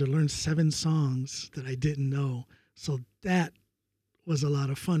days, and I had to learn 7 songs that I didn't know. So that was a lot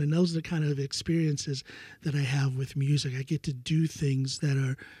of fun, and those are the kind of experiences that I have with music. I get to do things that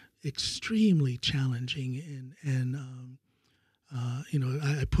are extremely challenging, and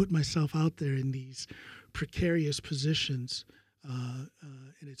I put myself out there in these precarious positions, and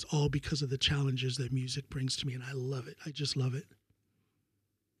it's all because of the challenges that music brings to me, and I love it. I just love it.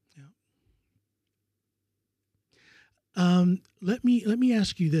 Yeah. Let me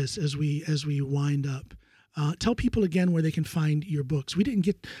ask you this as we wind up. Tell people again where they can find your books. We didn't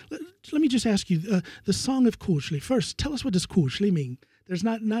get. Let me just ask you the Song of Koselig. First, tell us what does Koselig mean. There's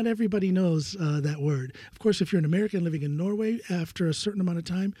not everybody knows that word. Of course, if you're an American living in Norway, after a certain amount of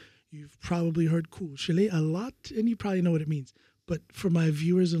time, you've probably heard Koselig a lot, and you probably know what it means. But for my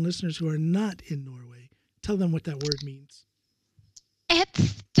viewers and listeners who are not in Norway, tell them what that word means.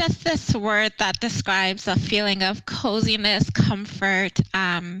 It's just this word that describes a feeling of coziness, comfort,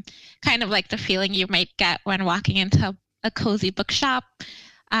 kind of like the feeling you might get when walking into a cozy bookshop.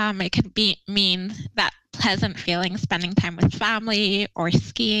 It can mean that pleasant feeling, spending time with family or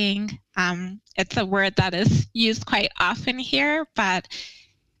skiing. It's a word that is used quite often here, but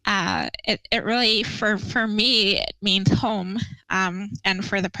it really, for me, it means home. And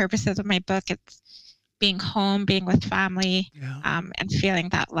for the purposes of my book, it's being home, being with family, and feeling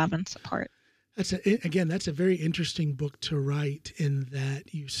that love and support. That's a very interesting book to write, in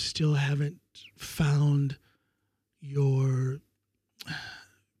that you still haven't found your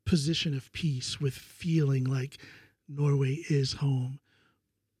position of peace with feeling like Norway is home.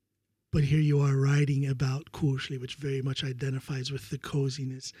 But here you are writing about Kursli, which very much identifies with the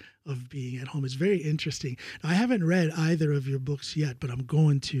coziness of being at home. It's very interesting. Now, I haven't read either of your books yet, but I'm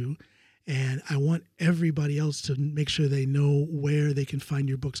going to. And I want everybody else to make sure they know where they can find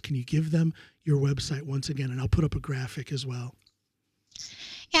your books. Can you give them your website once again? And I'll put up a graphic as well.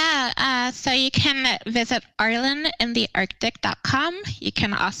 Yeah, so you can visit arlyninthearctic.com. You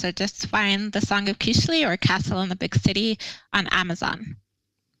can also just find The Song of Kursli or Castle in the Big City on Amazon.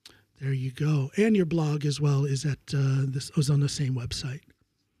 There you go. And your blog as well is at this was on the same website.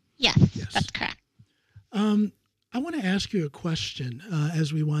 Yes, that's correct. I want to ask you a question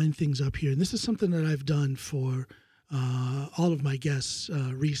as we wind things up here. And this is something that I've done for all of my guests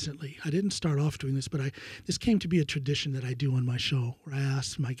recently. I didn't start off doing this, but this came to be a tradition that I do on my show, where I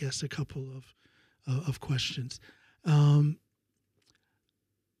ask my guests a couple of questions. I'm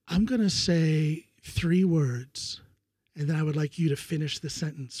going to say 3 words, and then I would like you to finish the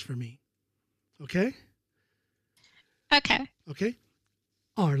sentence for me. Okay? Okay. Okay.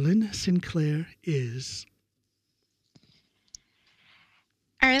 Arlynn Sinclair is...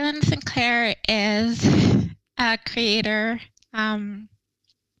 Arlynn Sinclair is a creator,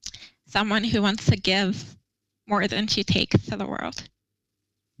 someone who wants to give more than she takes to the world.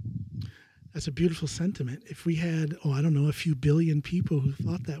 That's a beautiful sentiment. If we had, a few billion people who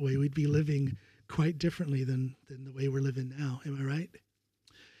thought that way, we'd be living quite differently than the way we're living now. Am I right?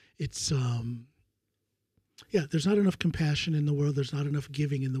 It's, there's not enough compassion in the world. There's not enough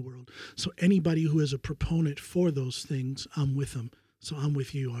giving in the world. So anybody who is a proponent for those things, I'm with them. So I'm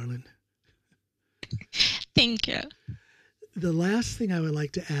with you, Arlynn. Thank you. The last thing I would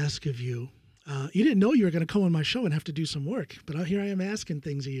like to ask of you, you didn't know you were going to come on my show and have to do some work, but here I am asking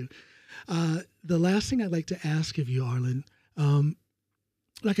things of you. The last thing I'd like to ask of you, Arlynn,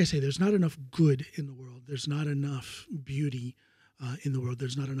 like I say, there's not enough good in the world. There's not enough beauty in the world.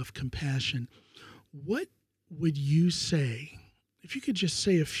 There's not enough compassion. What would you say, if you could just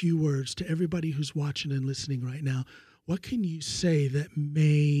say a few words to everybody who's watching and listening right now, what can you say that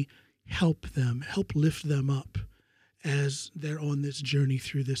may help lift them up as they're on this journey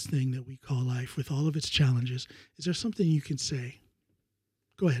through this thing that we call life with all of its challenges? Is there something you can say?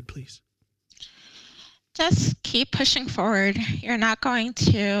 Go ahead, please. Just keep pushing forward. You're not going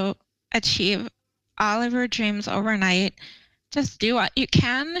to achieve all of your dreams overnight. Just do what you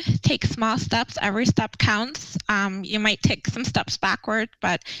can. Take small steps. Every step counts. You might take some steps backward,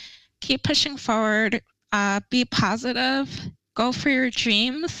 but keep pushing forward. Be positive. Go for your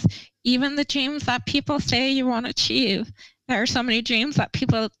dreams, even the dreams that people say you won't achieve. There are so many dreams that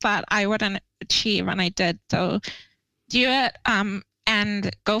people thought I wouldn't achieve, and I did. So do it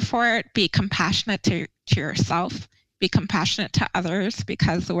and go for it. Be compassionate to yourself. Be compassionate to others,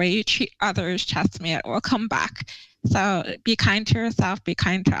 because the way you treat others, trust me, it will come back. So be kind to yourself, be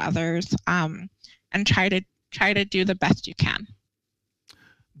kind to others, and try to do the best you can.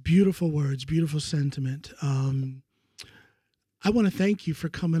 Beautiful words, beautiful sentiment. I want to thank you for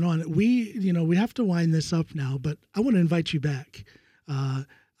coming on. We have to wind this up now, but I want to invite you back. I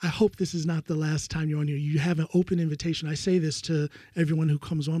hope this is not the last time you're on here. You have an open invitation. I say this to everyone who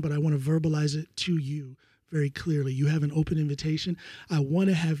comes on, but I want to verbalize it to you very clearly. You have an open invitation. I want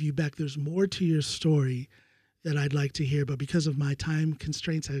to have you back. There's more to your story that I'd like to hear, but because of my time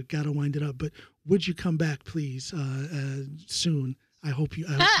constraints, I've got to wind it up. But would you come back, please, soon? I hope you.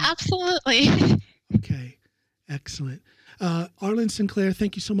 Absolutely. Okay, excellent. Arlynn Sinclair,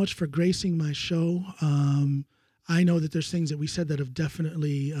 thank you so much for gracing my show. I know that there's things that we said that have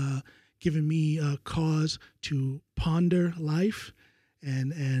definitely given me cause to ponder life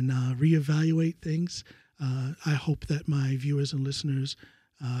and reevaluate things. I hope that my viewers and listeners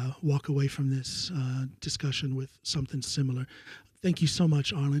walk away from this discussion with something similar. Thank you so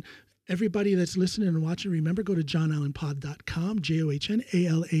much, Arlynn. Everybody that's listening and watching, remember, go to johnallenpod.com,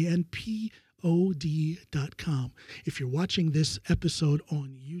 JOHNALLANPOD.com. If you're watching this episode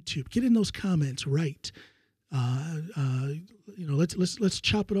on YouTube, get in those comments, right? Let's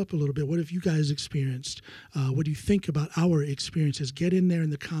chop it up a little bit. What have you guys experienced? What do you think about our experiences? Get in there in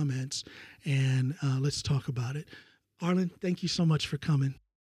the comments and let's talk about it. Arlynn, thank you so much for coming.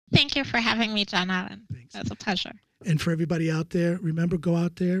 Thank you for having me, John Allen. Thanks. It was a pleasure. And for everybody out there, remember, go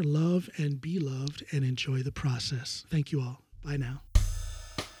out there, love and be loved, and enjoy the process. Thank you all. Bye now.